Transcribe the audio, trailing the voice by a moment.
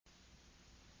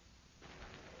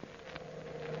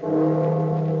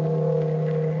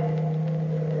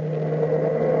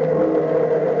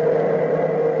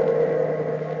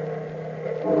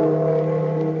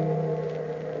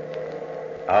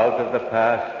of the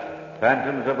past,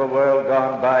 phantoms of a world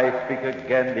gone by, speak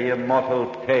again the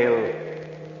immortal tale,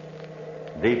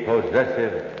 the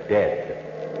possessive dead.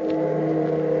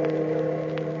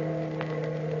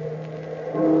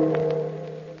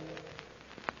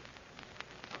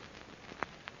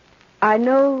 I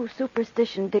know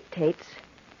superstition dictates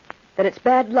that it's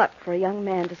bad luck for a young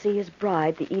man to see his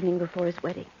bride the evening before his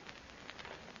wedding.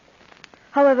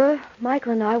 However,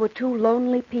 Michael and I were two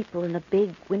lonely people in a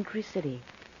big, wintry city,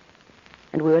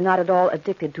 and we were not at all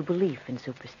addicted to belief in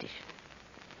superstition.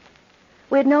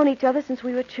 We had known each other since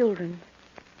we were children,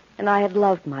 and I had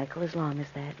loved Michael as long as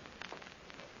that.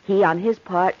 He, on his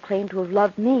part, claimed to have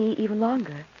loved me even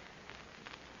longer.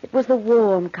 It was the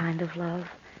warm kind of love,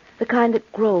 the kind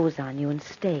that grows on you and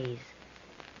stays,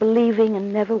 believing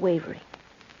and never wavering.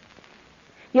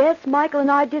 Yes, Michael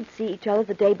and I did see each other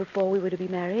the day before we were to be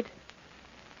married.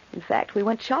 In fact, we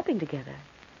went shopping together.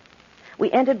 We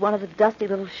entered one of the dusty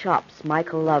little shops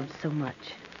Michael loved so much.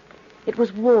 It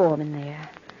was warm in there,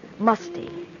 musty,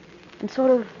 and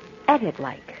sort of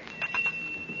attic-like.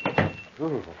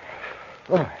 Ooh.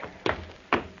 Oh.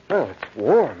 Well, it's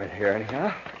warm in here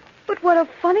anyhow. But what a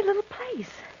funny little place.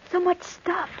 So much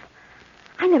stuff.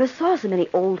 I never saw so many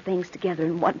old things together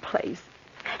in one place.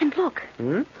 And look.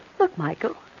 Look,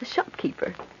 Michael, the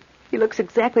shopkeeper. He looks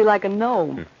exactly like a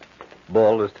gnome.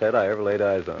 Baldest head I ever laid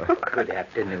eyes on. Good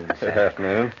afternoon, sir. Good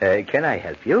afternoon. Can I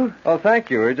help you? Oh, thank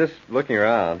you. We're just looking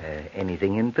around.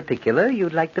 Anything in particular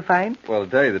you'd like to find? Well,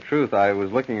 to tell you the truth, I was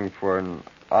looking for an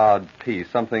odd piece,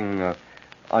 something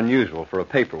unusual for a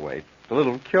paperweight. A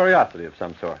little curiosity of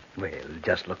some sort. Well,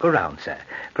 just look around, sir.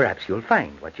 Perhaps you'll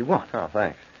find what you want. Oh,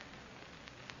 thanks.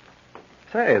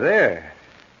 Say, there.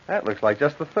 That looks like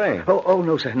just the thing. Oh,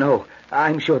 no, sir, no.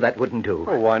 I'm sure that wouldn't do.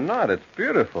 Oh, why not? It's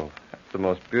beautiful. That's the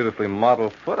most beautifully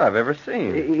modeled foot I've ever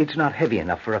seen. It's not heavy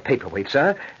enough for a paperweight,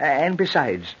 sir. And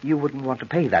besides, you wouldn't want to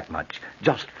pay that much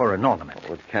just for an ornament.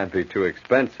 Well, it can't be too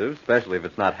expensive, especially if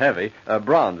it's not heavy.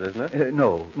 Bronze, isn't it?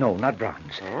 No, not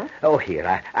bronze. Huh? Oh,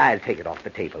 here, I'll take it off the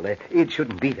table. It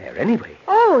shouldn't be there anyway.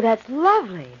 Oh, that's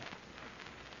lovely.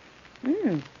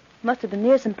 Must have been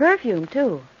near some perfume,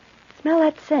 too. Smell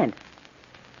that scent.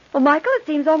 Well, Michael, it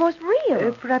seems almost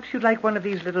real. Perhaps you'd like one of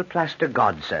these little plaster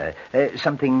gods, sir.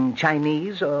 Something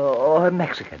Chinese or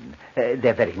Mexican.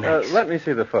 They're very nice. Let me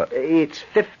see the foot. It's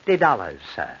 $50,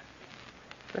 sir.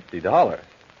 $50?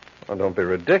 Oh, don't be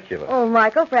ridiculous. Oh,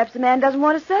 Michael, perhaps the man doesn't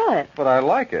want to sell it. But I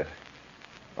like it.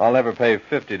 I'll never pay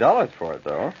 $50 for it,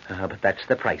 though. But that's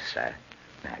the price, sir.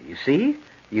 Now, you see,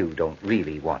 you don't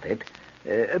really want it.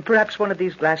 Perhaps one of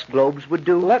these glass globes would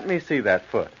do. Let me see that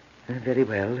foot. Very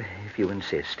well, if you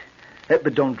insist.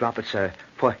 But don't drop it, sir.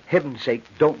 For heaven's sake,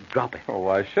 don't drop it. Oh,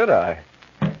 why should I?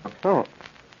 Oh.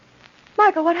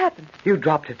 Michael, what happened? You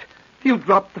dropped it. You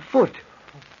dropped the foot.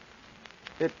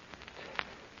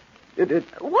 It...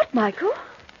 What, Michael?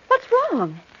 What's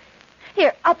wrong?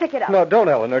 Here, I'll pick it up. No, don't,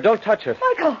 Eleanor. Don't touch it.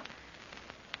 Michael!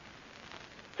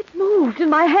 It moved in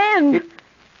my hand.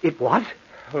 It what?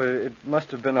 Oh, it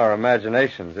must have been our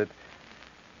imaginations. It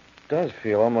does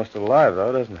feel almost alive,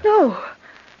 though, doesn't it? No,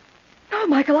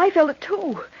 Michael, I felt it,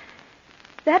 too.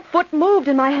 That foot moved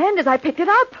in my hand as I picked it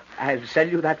up. I'll sell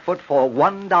you that foot for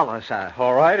 $1, sir.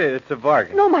 All right, it's a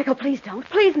bargain. No, Michael, please don't.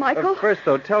 Please, Michael. First,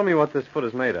 though, tell me what this foot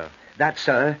is made of. That,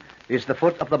 sir, is the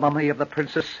foot of the mummy of the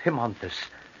Princess Hymonthus.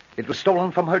 It was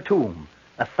stolen from her tomb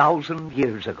 1,000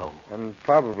 years ago. And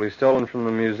probably stolen from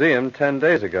the museum 10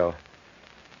 days ago.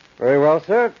 Very well,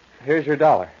 sir. Here's your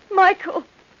 $1. Michael.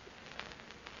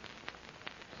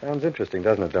 Sounds interesting,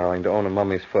 doesn't it, darling, to own a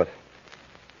mummy's foot?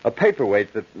 A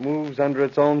paperweight that moves under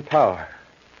its own power.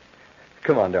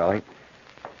 Come on, darling.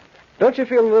 Don't you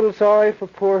feel a little sorry for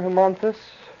poor Hymonthus?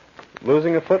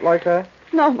 Losing a foot like that?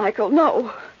 No, Michael,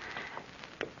 no.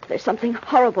 There's something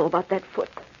horrible about that foot.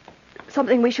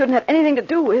 Something we shouldn't have anything to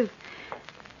do with.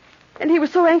 And he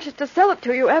was so anxious to sell it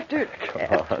to you after...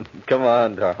 Come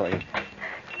on, darling.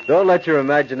 Don't let your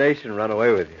imagination run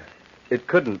away with you. It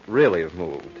couldn't really have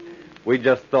moved. We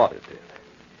just thought it did.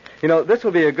 You know, this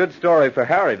will be a good story for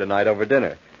Harry tonight over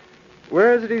dinner.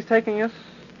 Where is it he's taking us?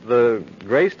 The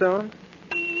Greystone?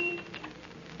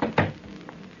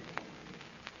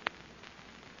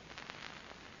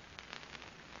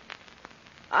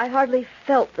 I hardly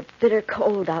felt the bitter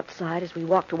cold outside as we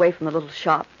walked away from the little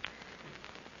shop.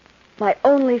 My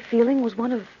only feeling was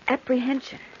one of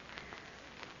apprehension.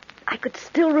 I could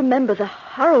still remember the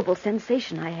horrible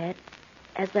sensation I had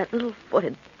as that little foot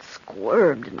had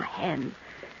squirmed in my hand.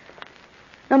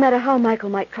 No matter how Michael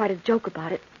might try to joke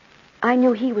about it, I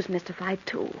knew he was mystified,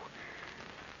 too.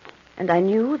 And I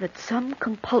knew that some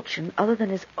compulsion other than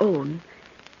his own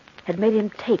had made him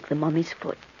take the mummy's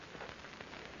foot.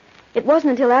 It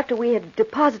wasn't until after we had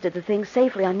deposited the things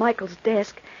safely on Michael's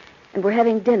desk and were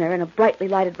having dinner in a brightly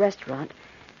lighted restaurant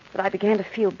that I began to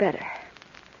feel better.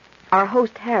 Our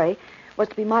host, Harry, was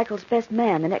to be Michael's best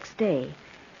man the next day,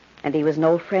 and he was an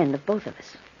old friend of both of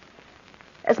us.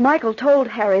 As Michael told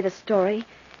Harry the story,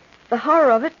 the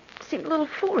horror of it seemed a little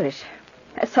foolish,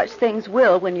 as such things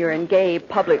will when you're in gay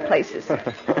public places.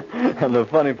 And the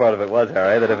funny part of it was,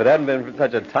 Harry, that if it hadn't been for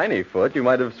such a tiny foot, you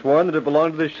might have sworn that it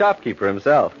belonged to the shopkeeper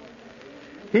himself.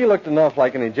 He looked enough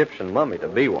like an Egyptian mummy to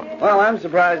be one. Well, I'm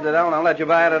surprised that Eleanor let you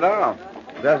buy it at all.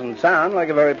 It doesn't sound like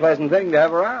a very pleasant thing to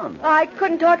have around. I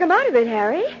couldn't talk him out of it,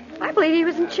 Harry. I believe he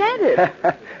was enchanted.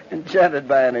 Enchanted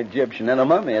by an Egyptian and a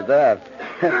mummy at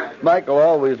that. Michael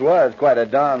always was quite a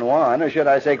Don Juan, or should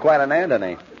I say quite an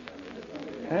Antony.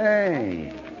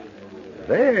 Hey,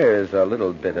 there's a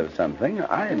little bit of something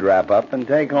I'd wrap up and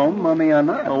take home, mummy or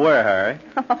not. Oh, where, Harry?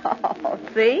 Oh,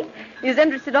 see? He's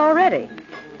interested already.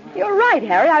 You're right,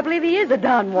 Harry. I believe he is a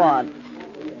Don Juan.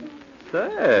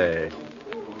 Say,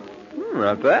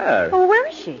 not bad. Oh, where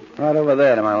is she? Right over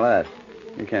there to my left.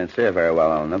 You can't see her very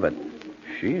well, Eleanor, but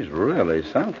she's really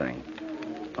something.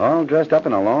 All dressed up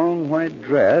in a long white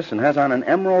dress and has on an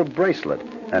emerald bracelet.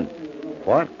 And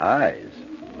what eyes.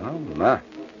 Oh, my.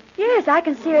 Yes, I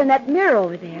can see her in that mirror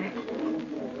over there.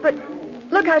 But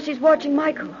look how she's watching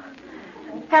Michael.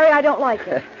 Harry, I don't like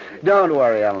it. Don't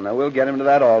worry, Eleanor. We'll get him to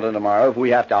that altar tomorrow if we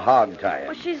have to hog-tie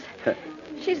Well, it.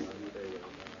 she's...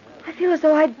 I feel as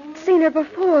though I'd seen her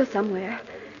before somewhere.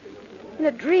 In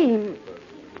a dream.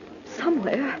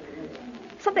 Somewhere.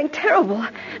 Something terrible.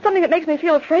 Something that makes me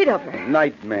feel afraid of her.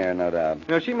 Nightmare, no doubt.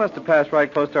 You know, she must have passed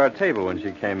right close to our table when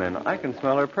she came in. I can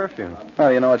smell her perfume. Oh,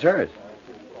 you know it's hers.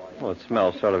 Well, it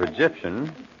smells sort of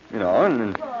Egyptian, you know,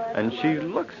 and she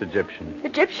looks Egyptian.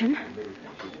 Egyptian?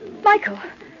 Michael,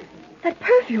 that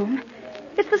perfume,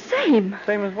 it's the same.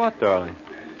 Same as what, darling?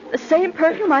 The same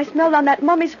perfume I smelled on that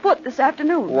mummy's foot this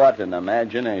afternoon. What an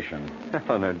imagination.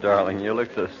 Eleanor, darling, you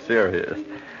look so serious.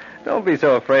 Don't be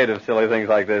so afraid of silly things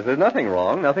like this. There's nothing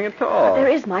wrong, nothing at all. But there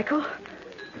is, Michael.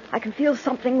 I can feel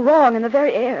something wrong in the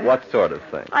very air. What sort of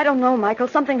thing? I don't know, Michael.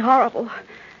 Something horrible.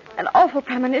 An awful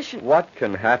premonition. What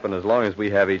can happen as long as we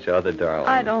have each other, darling?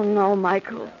 I don't know,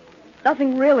 Michael.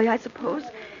 Nothing really, I suppose.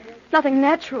 Nothing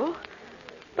natural.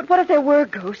 But what if there were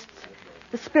ghosts?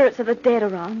 The spirits of the dead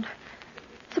around.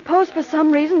 Suppose for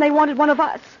some reason they wanted one of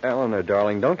us. Eleanor,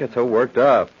 darling, don't get so worked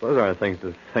up. Those aren't things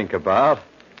to think about.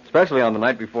 Especially on the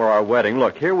night before our wedding.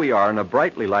 Look, here we are in a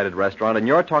brightly lighted restaurant, and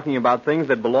you're talking about things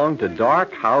that belong to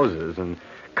dark houses and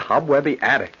cobwebby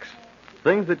attics.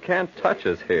 Things that can't touch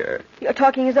us here. You're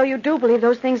talking as though you do believe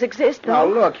those things exist, though. Now,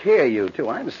 look here, you two.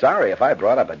 I'm sorry if I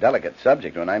brought up a delicate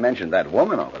subject when I mentioned that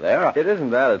woman over there. It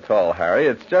isn't that at all, Harry.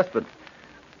 It's just that,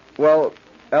 well,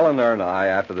 Eleanor and I,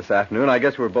 after this afternoon, I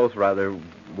guess we're both rather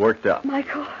worked up.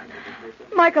 Michael,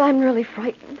 I'm really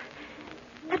frightened.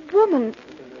 That woman,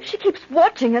 she keeps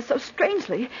watching us so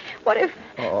strangely. What if...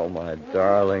 Oh, my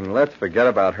darling, let's forget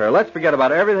about her. Let's forget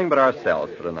about everything but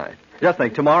ourselves for tonight. Just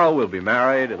think, tomorrow we'll be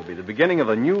married. It'll be the beginning of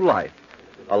a new life.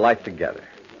 A life together.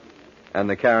 And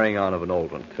the carrying on of an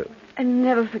old one, too. And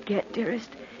never forget,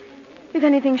 dearest, if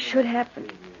anything should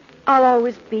happen, I'll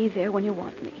always be there when you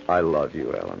want me. I love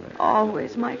you, Eleanor.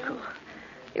 Always, Michael.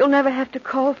 You'll never have to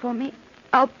call for me.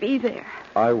 I'll be there.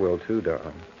 I will, too,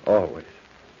 darling. Always.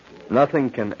 Nothing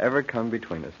can ever come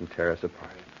between us and tear us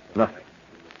apart. Nothing.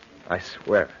 I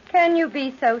swear it. Can you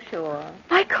be so sure?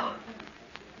 Michael!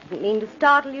 Didn't mean to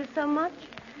startle you so much.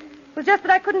 It was just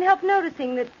that I couldn't help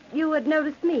noticing that you had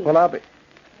noticed me. Well, I'll be...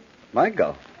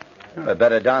 Michael, you're a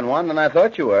better Don Juan than I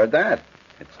thought you were at that.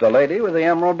 It's the lady with the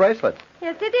emerald bracelet.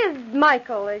 Yes, it is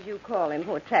Michael, as you call him,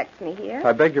 who attracts me here.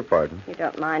 I beg your pardon. You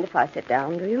don't mind if I sit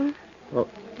down, do you? Well...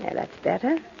 Yeah, that's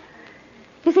better.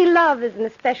 You see, love is an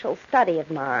especial study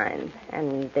of mine.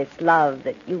 And this love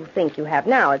that you think you have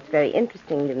now, it's very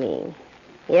interesting to me.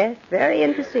 Yes, very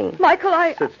interesting. Michael,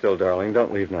 Sit still, darling.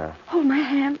 Don't leave now. Hold my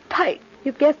hand tight.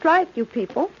 You've guessed right, you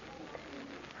people.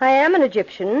 I am an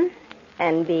Egyptian,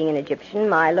 and being an Egyptian,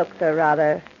 my looks are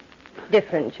rather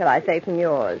different, shall I say, from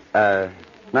yours.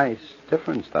 Nice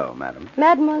difference, though, madam.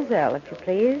 Mademoiselle, if you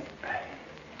please.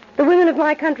 The women of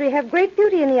my country have great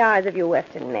beauty in the eyes of you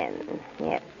Western men.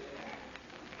 Yes.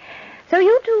 So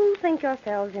you two think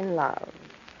yourselves in love.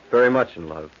 Very much in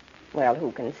love. Well,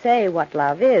 who can say what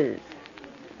love is,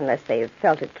 unless they've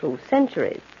felt it through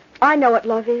centuries? I know what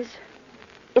love is.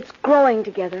 It's growing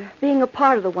together, being a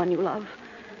part of the one you love.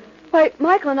 Why,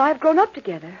 Michael and I have grown up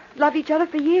together, loved each other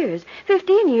for years,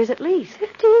 15 years at least.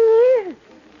 15 years?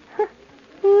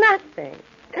 Nothing.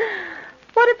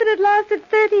 What if it had lasted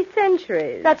 30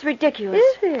 centuries? That's ridiculous.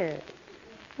 Is it?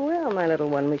 Well, my little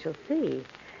one, we shall see.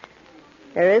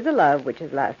 There is a love which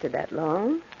has lasted that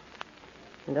long.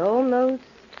 And almost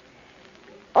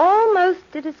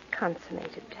it is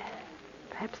consummated.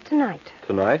 Perhaps tonight.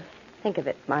 Tonight? Think of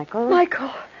it, Michael.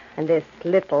 Michael! And this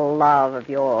little love of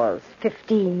yours,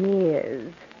 15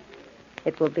 years.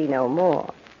 It will be no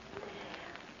more.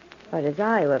 For it is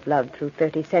I who have loved through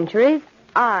 30 centuries.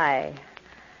 I.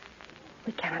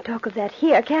 We cannot talk of that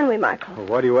here, can we, Michael? Well,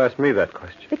 why do you ask me that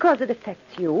question? Because it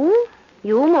affects you.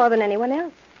 You more than anyone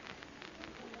else.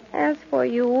 As for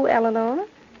you, Eleanor,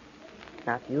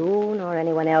 not you nor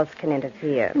anyone else can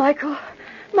interfere. Michael,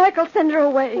 send her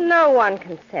away. No one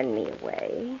can send me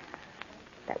away.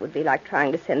 That would be like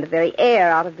trying to send the very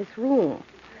air out of this room.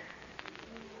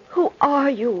 Who are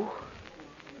you?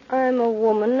 I'm a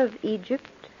woman of Egypt.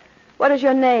 What is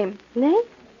your name? Name?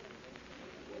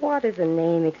 What is a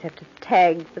name except a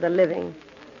tag for the living?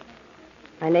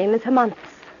 My name is Hermonthus.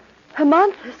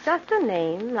 Hermonthus? Just a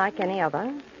name like any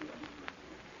other.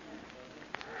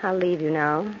 I'll leave you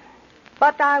now.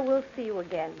 But I will see you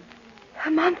again.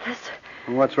 Hermonthus.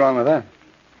 What's wrong with that?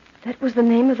 That was the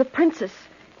name of the princess.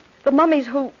 The mummy's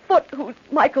who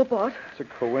Michael bought. It's a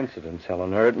coincidence,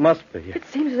 Eleanor. It must be. It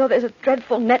seems as though there's a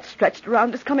dreadful net stretched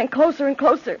around us, coming closer and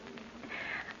closer.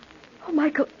 Oh,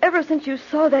 Michael, ever since you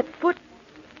saw that foot,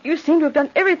 you seem to have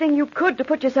done everything you could to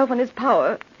put yourself in his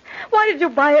power. Why did you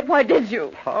buy it? Why did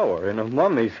you? Power in a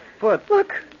mummy's foot.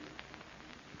 Look.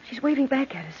 She's waving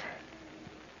back at us.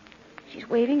 She's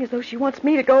waving as though she wants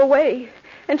me to go away.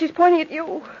 And she's pointing at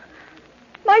you.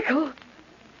 Michael,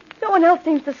 no one else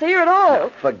seems to see her at all.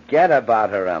 Forget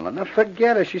about her, Eleanor.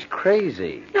 Forget her. She's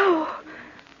crazy. No.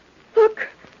 Look.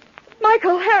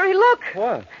 Michael, Harry, look.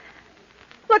 What?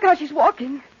 Look how she's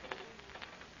walking.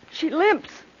 She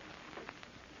limps.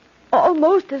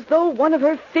 Almost as though one of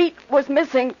her feet was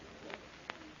missing.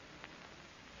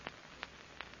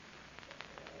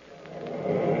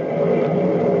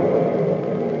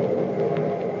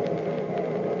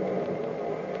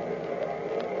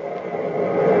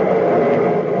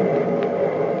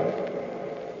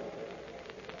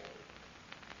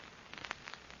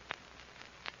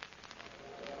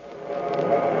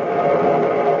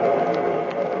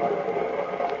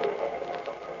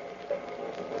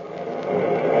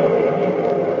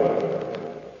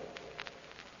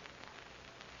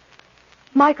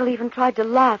 Michael even tried to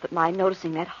laugh at my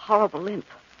noticing that horrible limp.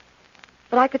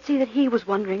 But I could see that he was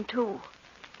wondering, too.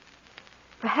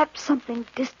 Perhaps something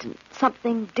distant,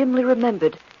 something dimly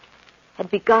remembered, had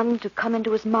begun to come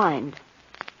into his mind,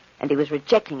 and he was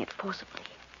rejecting it forcibly.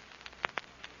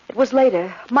 It was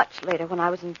later, much later, when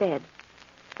I was in bed,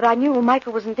 that I knew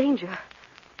Michael was in danger.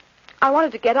 I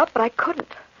wanted to get up, but I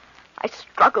couldn't. I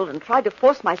struggled and tried to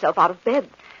force myself out of bed,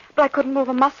 but I couldn't move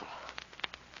a muscle.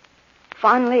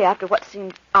 Finally, after what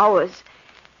seemed hours,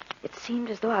 it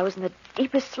seemed as though I was in the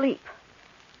deepest sleep.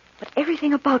 But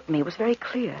everything about me was very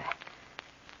clear.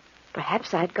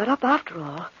 Perhaps I had got up after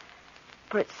all,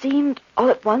 for it seemed all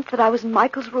at once that I was in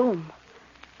Michael's room,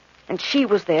 and she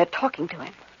was there talking to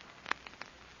him.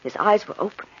 His eyes were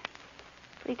open,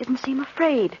 but he didn't seem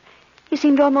afraid. He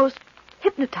seemed almost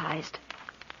hypnotized.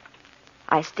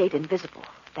 I stayed invisible,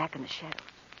 back in the shadows.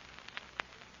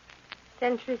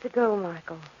 Centuries ago,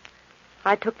 Michael,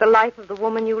 I took the life of the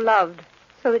woman you loved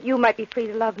so that you might be free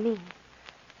to love me.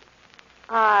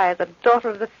 I, the daughter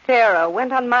of the Pharaoh,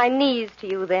 went on my knees to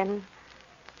you then.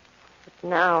 But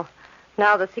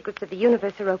now the secrets of the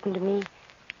universe are open to me,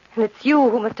 and it's you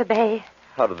who must obey.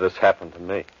 How did this happen to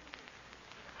me?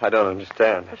 I don't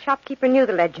understand. The shopkeeper knew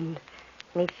the legend,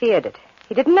 and he feared it.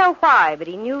 He didn't know why, but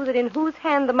he knew that in whose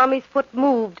hand the mummy's foot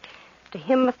moved, to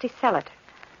him must he sell it.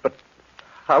 But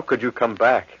how could you come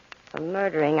back? For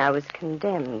murdering, I was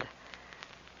condemned.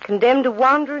 Condemned to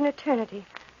wander in eternity,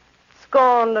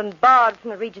 scorned and barred from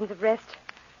the regions of rest.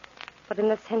 But in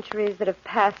the centuries that have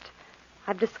passed,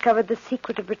 I've discovered the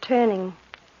secret of returning.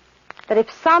 That if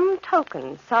some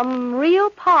token, some real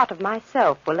part of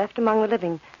myself were left among the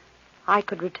living, I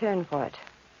could return for it.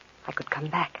 I could come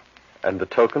back. And the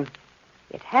token?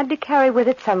 It had to carry with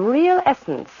it some real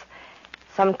essence,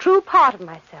 some true part of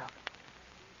myself.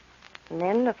 And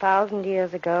then, 1,000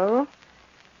 years ago,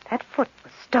 that foot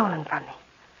was stolen from me.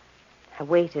 I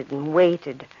waited and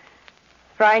waited,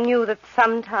 for I knew that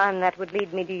sometime that would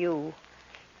lead me to you.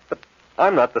 But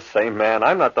I'm not the same man.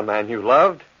 I'm not the man you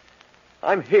loved.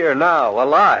 I'm here now,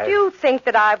 alive. Do you think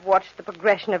that I've watched the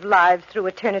progression of lives through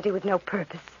eternity with no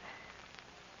purpose?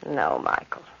 No,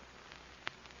 Michael.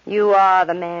 You are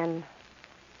the man,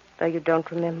 though you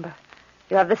don't remember.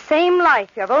 You have the same life.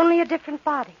 You have only a different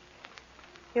body.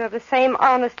 You have the same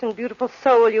honest and beautiful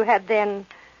soul you had then.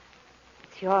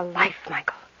 It's your life,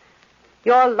 Michael.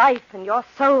 Your life and your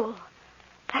soul.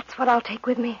 That's what I'll take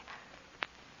with me.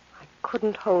 I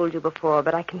couldn't hold you before,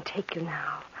 but I can take you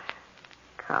now.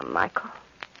 Come, Michael.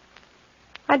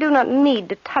 I do not need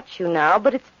to touch you now,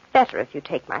 but it's better if you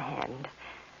take my hand.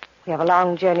 We have a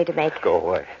long journey to make. Go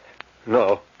away.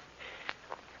 No.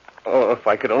 Oh, if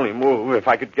I could only move, if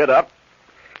I could get up,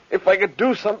 if I could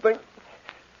do something.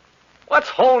 What's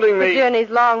holding me? The journey's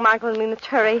long, Michael, and we must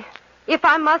hurry. If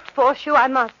I must force you, I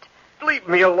must. Leave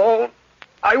me alone.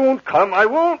 I won't come. I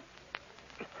won't.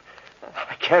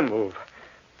 I can move.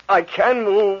 I can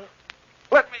move.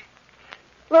 Let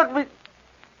me.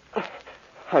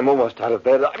 I'm almost out of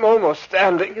bed. I'm almost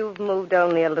standing. You've moved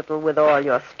only a little with all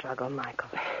your struggle, Michael.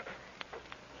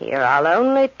 Here, I'll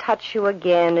only touch you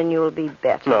again and you'll be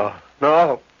better.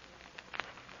 No.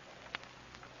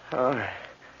 Oh,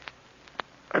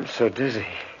 I'm so dizzy.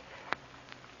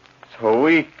 So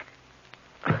weak.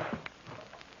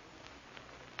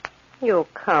 You'll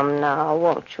come now,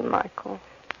 won't you, Michael?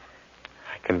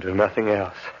 I can do nothing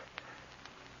else.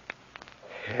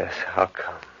 Yes, I'll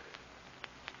come.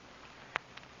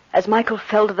 As Michael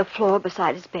fell to the floor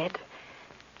beside his bed,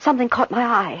 something caught my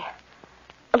eye.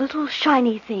 A little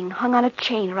shiny thing hung on a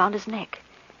chain around his neck.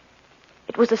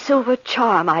 It was a silver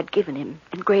charm I'd given him,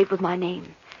 engraved with my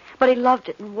name. But he loved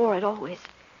it and wore it always.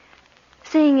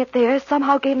 Seeing it there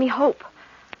somehow gave me hope.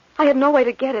 I had no way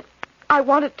to get it. I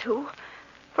wanted to,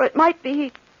 for it might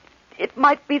be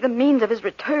the means of his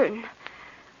return.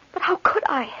 But how could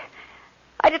I?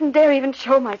 I didn't dare even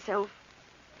show myself.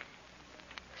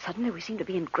 Suddenly we seemed to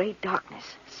be in great darkness,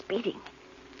 speeding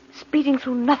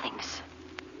through nothingness.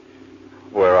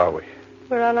 Where are we?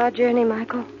 We're on our journey,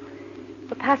 Michael.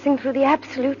 We're passing through the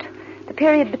absolute, the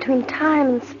period between time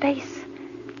and space.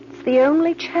 It's the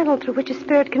only channel through which a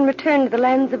spirit can return to the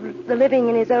lands of the living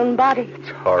in his own body. It's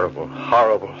horrible,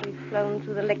 horrible. We've flown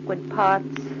through the liquid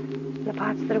parts, the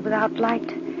parts that are without light,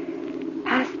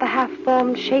 past the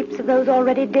half-formed shapes of those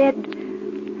already dead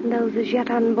and those as yet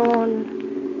unborn.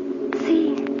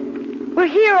 See, we're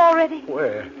here already.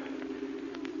 Where?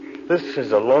 This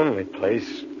is a lonely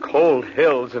place. Cold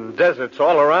hills and deserts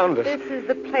all around us. This is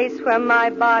the place where my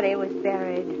body was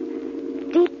buried.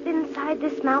 Deep inside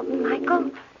this mountain, Michael.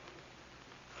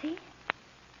 See?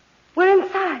 We're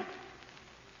inside.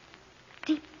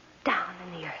 Deep down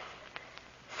in the earth.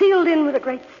 Sealed in with a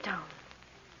great stone.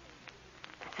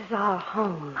 This is our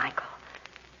home, Michael.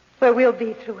 Where we'll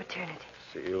be through eternity.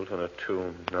 Sealed in a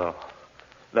tomb? No.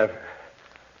 Never.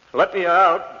 Let me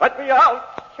out! Let me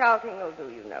out! Shouting will do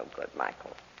you no good,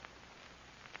 Michael.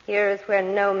 Here is where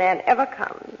no man ever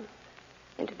comes,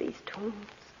 into these tombs.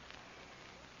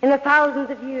 In the thousands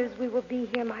of years we will be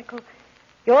here, Michael.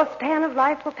 Your span of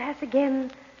life will pass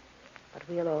again, but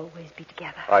we'll always be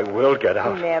together. I will get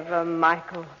out. Never,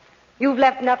 Michael. You've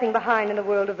left nothing behind in the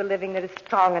world of the living that is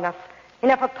strong enough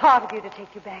a part of you to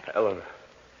take you back.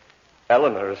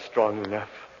 Eleanor is strong enough.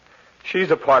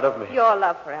 She's a part of me. Your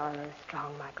love for Eleanor is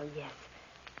strong, Michael, yes.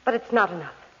 But it's not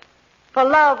enough. For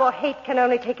love or hate can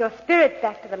only take your spirit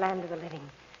back to the land of the living.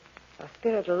 Your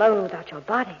spirit alone without your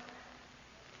body.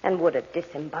 And would a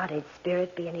disembodied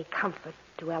spirit be any comfort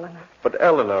to Eleanor? But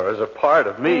Eleanor is a part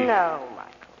of me. No,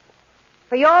 Michael.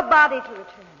 For your body to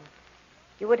return,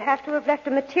 you would have to have left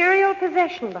a material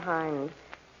possession behind.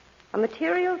 A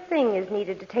material thing is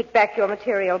needed to take back your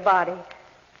material body.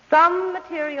 Some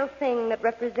material thing that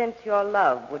represents your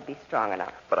love would be strong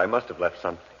enough. But I must have left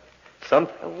something.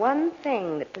 Something. The one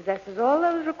thing that possesses all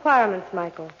those requirements,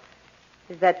 Michael,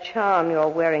 is that charm you're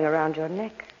wearing around your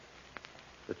neck.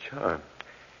 The charm?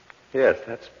 Yes,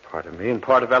 that's part of me and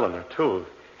part of Eleanor, too.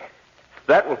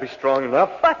 That will be strong enough.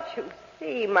 But you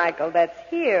see, Michael, that's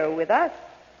here with us.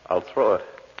 I'll throw it.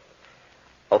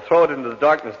 I'll throw it into the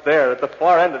darkness there at the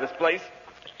far end of this place.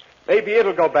 Maybe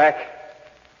it'll go back.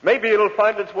 Maybe it'll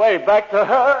find its way back to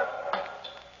her.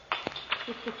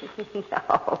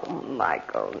 No,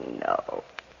 Michael, no.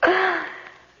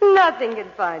 Nothing can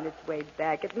find its way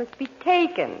back. It must be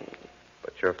taken.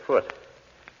 But your foot,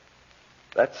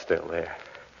 that's still there.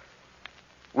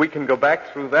 We can go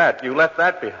back through that. You left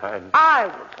that behind. I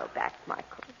will go back,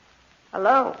 Michael.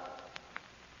 Alone.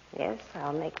 Yes,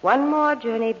 I'll make one more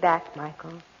journey back,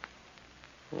 Michael.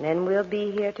 And then we'll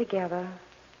be here together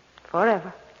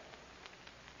forever.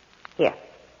 Here.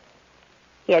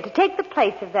 Here, to take the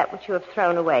place of that which you have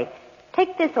thrown away.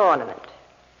 Take this ornament.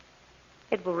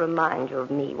 It will remind you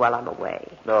of me while I'm away.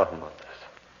 No, Montes.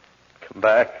 Come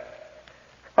back.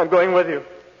 I'm going with you.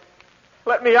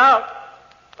 Let me out.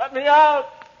 Let me out.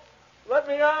 Let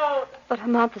me out. But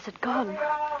Amanthus had gone.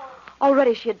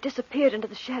 Already she had disappeared into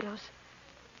the shadows.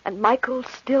 And Michael,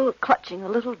 still clutching the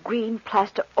little green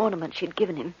plaster ornament she'd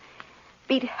given him,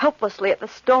 beat helplessly at the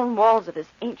stone walls of his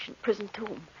ancient prison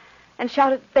tomb and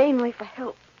shouted vainly for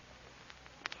help.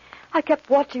 I kept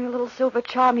watching the little silver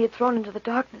charm he had thrown into the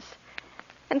darkness,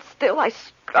 and still I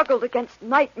struggled against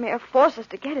nightmare forces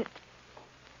to get it.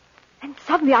 And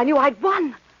suddenly I knew I'd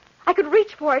won. I could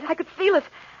reach for it. I could feel it.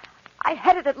 I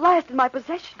had it at last in my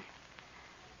possession.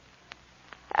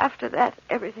 After that,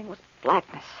 everything was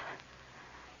blackness.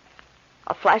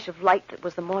 A flash of light that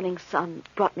was the morning sun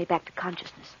brought me back to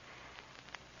consciousness.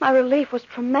 My relief was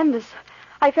tremendous.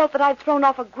 I felt that I'd thrown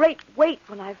off a great weight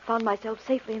when I found myself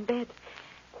safely in bed.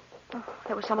 Oh,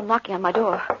 there was someone knocking on my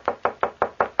door.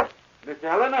 Miss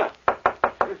Eleanor!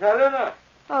 Miss Eleanor!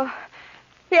 Oh,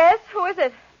 yes? Who is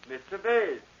it? Mr.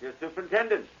 Bays, your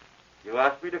superintendent. You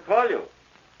asked me to call you.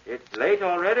 It's late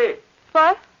already.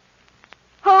 What?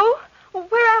 Who?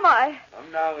 Where am I?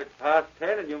 Come now, it's past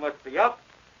 10 and you must be up.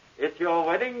 It's your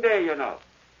wedding day, you know.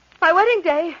 My wedding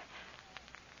day?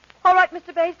 All right,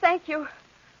 Mr. Bays, thank you.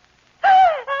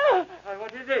 Why,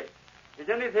 what is it? Is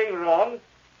anything wrong?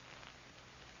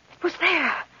 It was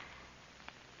there.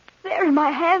 There in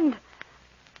my hand.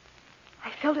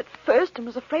 I felt it first and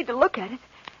was afraid to look at it.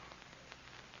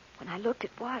 When I looked,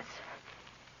 it was.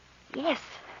 Yes,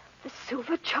 the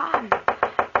silver charm.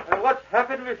 And what's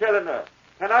happened, Miss Eleanor?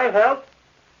 Can I help?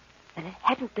 Then it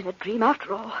hadn't been a dream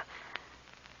after all.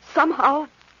 Somehow,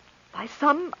 by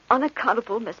some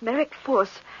unaccountable mesmeric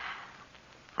force,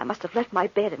 I must have left my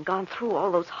bed and gone through all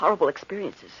those horrible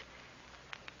experiences.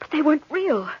 But they weren't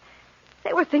real.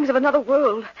 They were things of another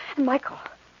world. And Michael.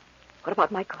 What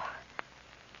about Michael?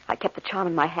 I kept the charm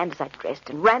in my hand as I dressed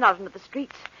and ran out into the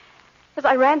streets. As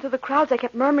I ran through the crowds, I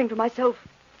kept murmuring to myself,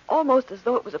 almost as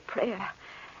though it was a prayer.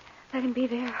 Let him be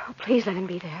there. Oh, please let him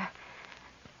be there.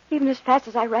 Even as fast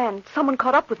as I ran, someone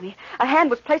caught up with me. A hand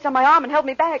was placed on my arm and held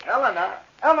me back.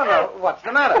 Eleanor, what's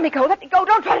the matter? Let me go. Let me go.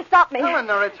 Don't try to stop me.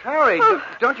 Eleanor, it's Harry. Oh.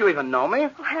 Don't you even know me?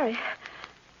 Oh, Harry.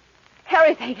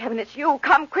 Harry, thank heaven it's you.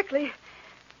 Come quickly.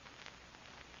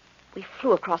 We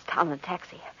flew across town in a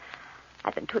taxi.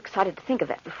 I'd been too excited to think of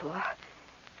that before.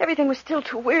 Everything was still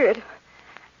too weird.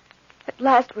 At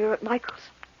last, we were at Michael's.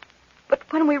 But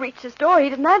when we reached his door, he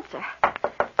didn't answer.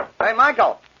 Hey,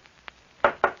 Michael.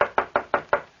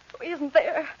 He isn't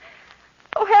there.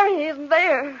 Oh, Harry, he isn't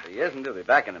there. He isn't. He'll be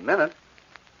back in a minute.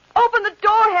 Open the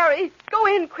door, Harry. Go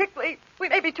in quickly. We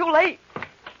may be too late.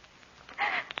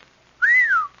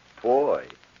 Boy,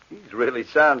 he's really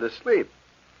sound asleep.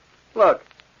 Look,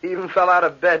 he even fell out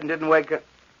of bed and didn't wake up.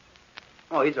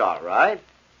 Oh, he's all right.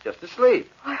 Just asleep.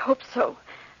 I hope so.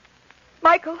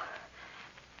 Michael.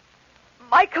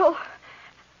 Michael.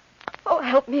 Oh,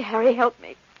 help me, Harry, help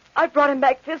me. I brought him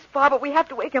back this far, but we have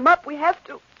to wake him up. We have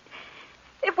to.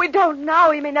 If we don't now,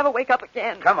 he may never wake up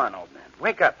again. Come on, old man.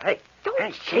 Wake up. Hey.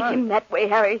 Don't shake him that way,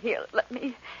 Harry. Here, let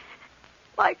me.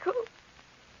 Michael.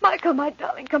 Michael, my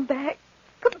darling, come back.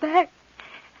 Come back.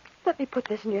 Let me put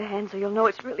this in your hand so you'll know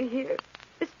it's really here.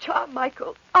 This charm,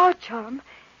 Michael. Our charm.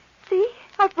 See?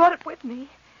 I brought it with me.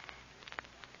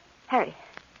 Harry.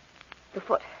 The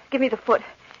foot. Give me the foot.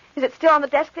 Is it still on the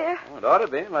desk there? Well, it ought to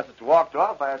be, unless it's walked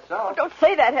off by itself. Oh, don't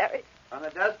say that, Harry. On the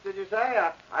desk, did you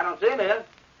say? I don't see it here.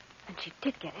 And she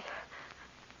did get it.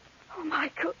 Oh,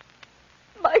 Michael.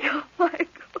 Michael.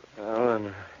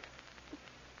 Eleanor.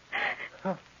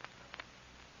 Oh.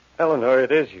 Eleanor,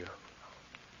 it is you.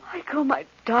 Michael, my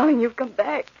darling, you've come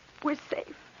back. We're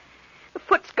safe. The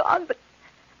foot's gone, but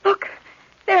look,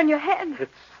 there in your hand.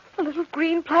 It's... a little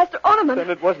green plaster ornament.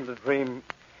 Then it wasn't a dream.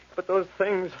 But those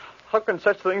things, how can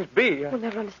such things be? We'll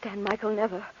never understand, Michael,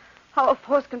 never. How a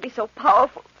force can be so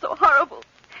powerful, so horrible.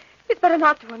 It's better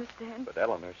not to understand. But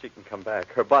Eleanor, she can come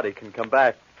back. Her body can come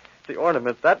back. The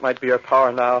ornament, that might be her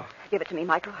power now. Give it to me,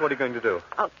 Michael. What are you going to do?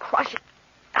 I'll crush it.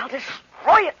 I'll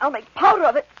destroy it. I'll make powder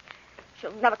of it.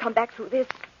 She'll never come back through this.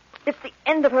 It's the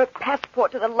end of her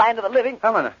passport to the land of the living.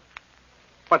 Eleanor,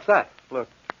 what's that? Look,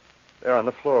 there on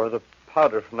the floor, the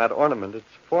powder from that ornament. It's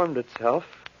formed itself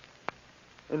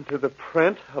into the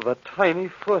print of a tiny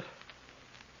foot.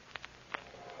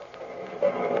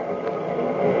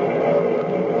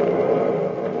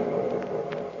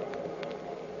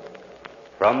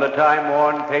 From the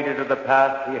time-worn pages of the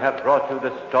past, we have brought you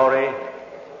the story,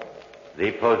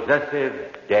 The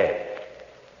Possessive Dead.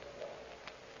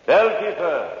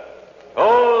 Bellkeeper,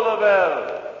 toll the bell.